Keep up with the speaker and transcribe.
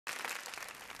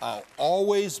I'll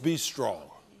always be strong.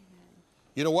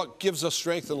 You know what gives us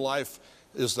strength in life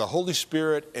is the Holy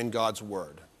Spirit and God's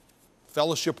Word.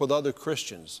 Fellowship with other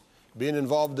Christians, being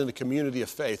involved in the community of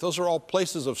faith. Those are all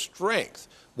places of strength.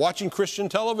 Watching Christian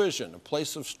television, a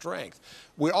place of strength.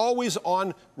 We always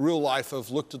on Real Life have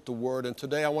looked at the Word, and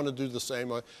today I want to do the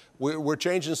same. We're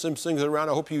changing some things around.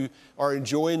 I hope you are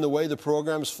enjoying the way the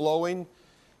program's flowing.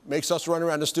 Makes us run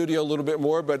around the studio a little bit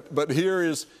more, but let's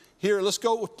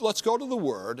go to the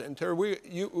Word. And Terry,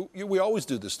 we always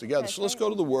do this together. So let's go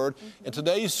to the Word. And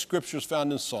today's scripture is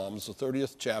found in Psalms, the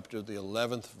 30th chapter, the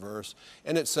 11th verse.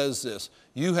 And it says this: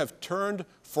 "You have turned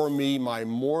for me my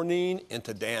mourning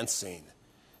into dancing.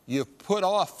 You have put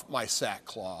off my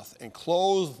sackcloth and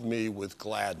clothed me with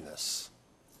gladness."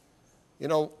 You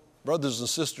know, brothers and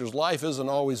sisters, life isn't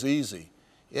always easy.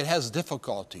 It has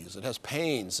difficulties. It has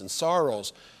pains and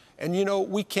sorrows. And you know,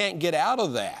 we can't get out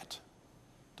of that.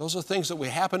 Those are things that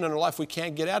happen in our life. We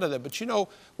can't get out of that. But you know,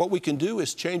 what we can do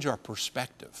is change our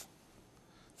perspective.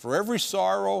 For every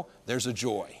sorrow, there's a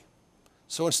joy.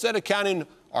 So instead of counting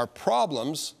our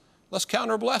problems, let's count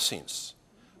our blessings.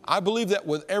 I believe that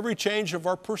with every change of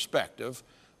our perspective,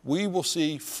 we will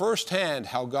see firsthand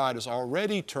how God is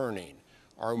already turning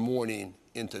our mourning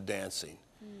into dancing.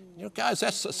 You know, guys,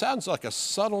 that sounds like a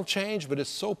subtle change, but it's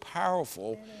so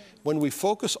powerful when we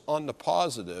focus on the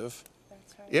positive.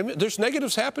 There's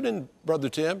negatives happening, Brother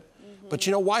Tim, but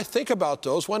you know, why think about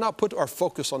those? Why not put our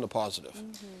focus on the positive?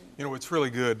 You know, what's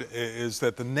really good is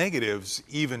that the negatives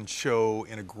even show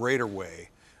in a greater way.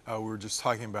 We were just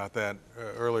talking about that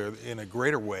earlier, in a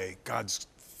greater way, God's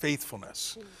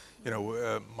faithfulness. You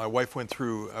know, my wife went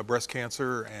through breast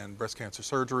cancer and breast cancer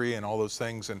surgery and all those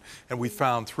things, and we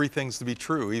found three things to be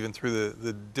true, even through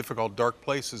the difficult, dark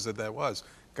places that was.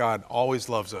 God always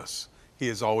loves us. He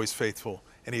is always faithful,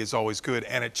 and He is always good.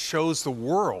 And it shows the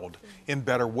world in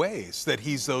better ways that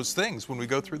He's those things when we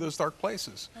go through those dark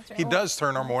places. Right. He does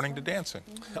turn our mourning to dancing.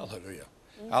 Hallelujah.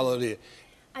 Hallelujah.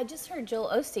 I just heard Joel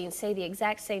Osteen say the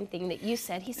exact same thing that you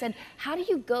said. He said, how do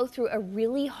you go through a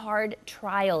really hard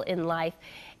trial in life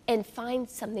and find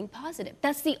something positive?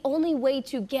 That's the only way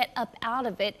to get up out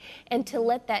of it and to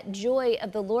let that joy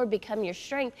of the Lord become your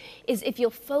strength, is if you'll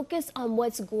focus on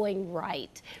what's going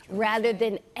right rather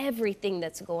than everything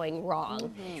that's going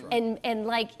wrong. And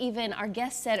like even our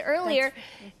guest said earlier,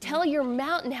 tell your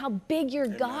mountain how big your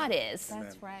God is.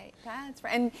 That's right. That's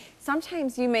right. And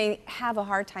sometimes you may have a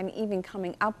hard time even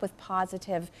coming up with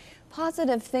positive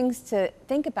things to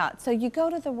think about. So you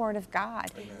go to the Word of God,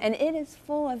 and it is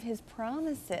full of His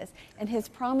promises, and His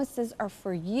promises are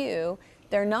for you.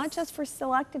 They're not just for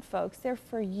selected folks, they're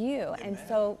for you. And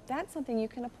so that's something you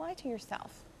can apply to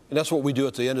yourself. And that's what we do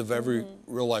at the end of every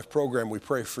Real Life program. We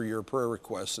pray for your prayer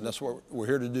requests, and that's what we're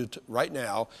here to do right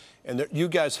now. And you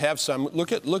guys have some.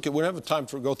 Look at. We don't have time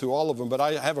to go through all of them, but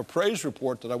I have a praise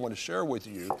report that I want to share with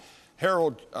you.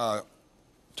 Harold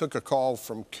took a call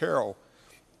from Carol.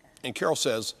 And Carol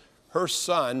says her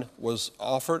son was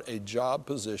offered a job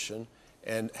position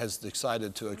and has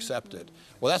decided to accept it.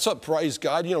 Well, that's what, praise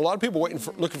God. You know, a lot of people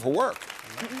looking for work,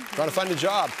 trying to find a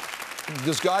job.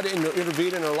 Does God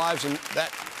intervene in our lives in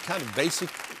that kind of basic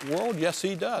world? Yes,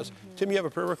 He does. Tim, you have a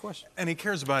prayer request? And He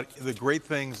cares about the great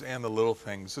things and the little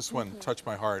things. This one touched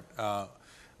my heart.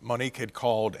 Monique had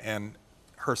called, and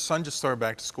her son just started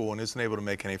back to school and isn't able to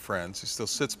make any friends. He still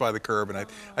sits by the curb, and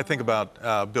I think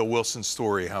about Bill Wilson's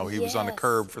story, how he was on the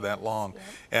curb for that long.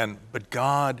 But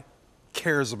God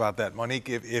cares about that. Monique,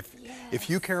 if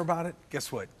you care about it,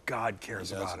 guess what? God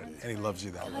cares about it, and He loves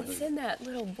you that way. God, send that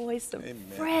little boy some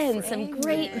friends, some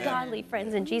great godly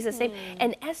friends in Jesus' name.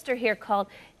 And Esther here called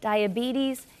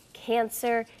diabetes,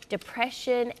 cancer,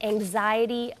 depression,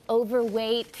 anxiety,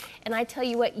 overweight. And I tell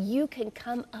you what, you can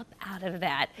come up out of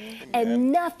that.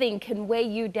 And nothing can weigh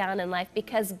you down in life,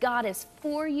 because God is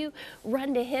for you.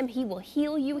 Run to Him. He will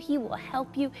heal you. He will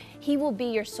help you. He will be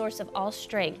your source of all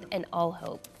strength and all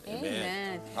hope.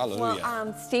 Amen. Hallelujah.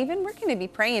 Well, Stephen, we're going to be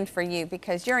praying for you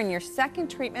because you're in your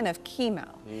second treatment of chemo.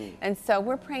 And so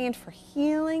we're praying for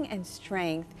healing and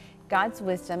strength, God's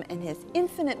wisdom, and His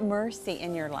infinite mercy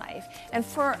in your life. And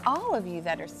for all of you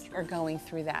that are going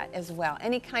through that as well,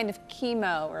 any kind of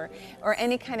chemo or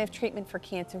any kind of treatment for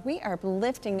cancer, we are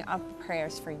lifting up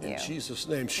prayers for you. In Jesus'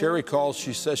 name. Sherry calls.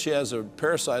 She says she has a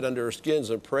parasite under her skin,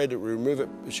 and pray to remove it.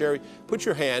 Sherry, put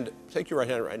your hand, take your right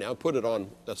hand right now, put it on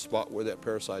that spot where that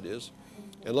parasite is,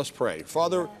 and let's pray.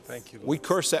 Father, thank you, Lord. We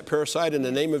curse that parasite in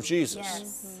the name of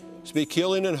Jesus. Speak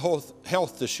healing and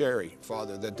health to Sherry,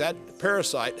 Father, that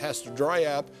parasite has to dry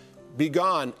up, be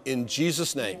gone in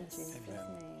Jesus' name.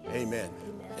 Amen.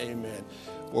 Amen.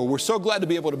 Well, we're so glad to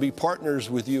be able to be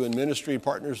partners with you in ministry,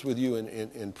 partners with you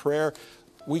in prayer.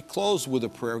 we close with a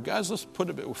prayer. Guys, let's put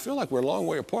it, we feel like we're a long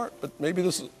way apart, but maybe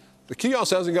this is, the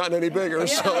kiosk hasn't gotten any bigger,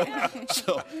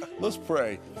 so let's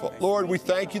pray. Lord, we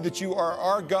thank you that you are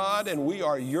our God and we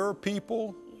are your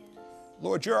people.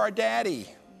 Lord, you're our daddy,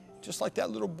 just like that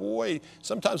little boy.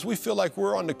 Sometimes we feel like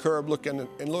we're on the curb looking,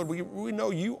 and Lord, we know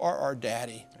you are our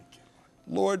daddy.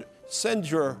 Lord, send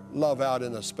your love out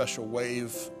in a special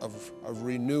wave of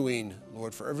renewing,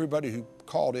 Lord, for everybody who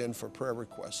called in for prayer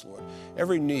requests, Lord.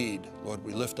 Every need, Lord,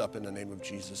 we lift up in the name of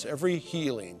Jesus. Every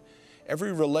healing,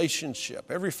 every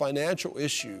relationship, every financial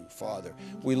issue, Father,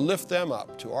 we lift them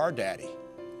up to our daddy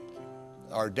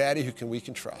who we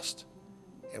can trust.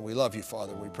 And we love you,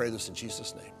 Father, and we pray this in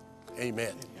Jesus' name.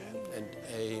 Amen. And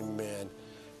amen.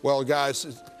 Well,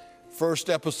 guys, first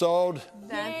episode.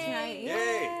 That's right.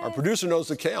 Yay. Our producer knows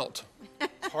the count.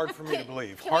 It's hard for me to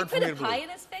believe. Can Hard we for put me a to pie believe. in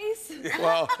his face?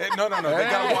 Well, no.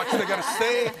 They gotta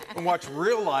stay and watch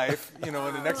real life, in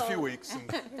the next few weeks,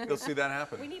 and you'll see that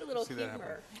happen. We need a little See that happen.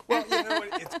 humor.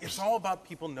 Well, it's all about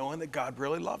people knowing that God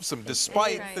really loves them,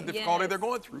 despite right. the difficulty Yes. they're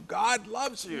going through. God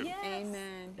loves you. Yes.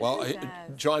 Amen. Well, He does.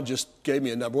 John just gave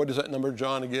me a number. What is that number,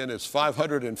 John, again? It's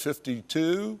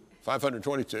 552,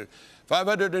 522.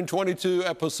 522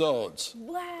 episodes.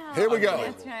 Wow. Here we go.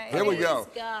 That's right. Here we go.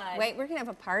 Praise God. Wait, we're going to have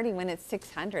a party when it's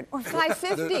 600 or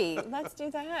 550. Let's do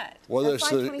that. Well, Or if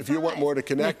you want 525. more to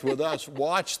connect with us,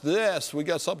 watch this. We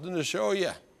got something to show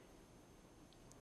you.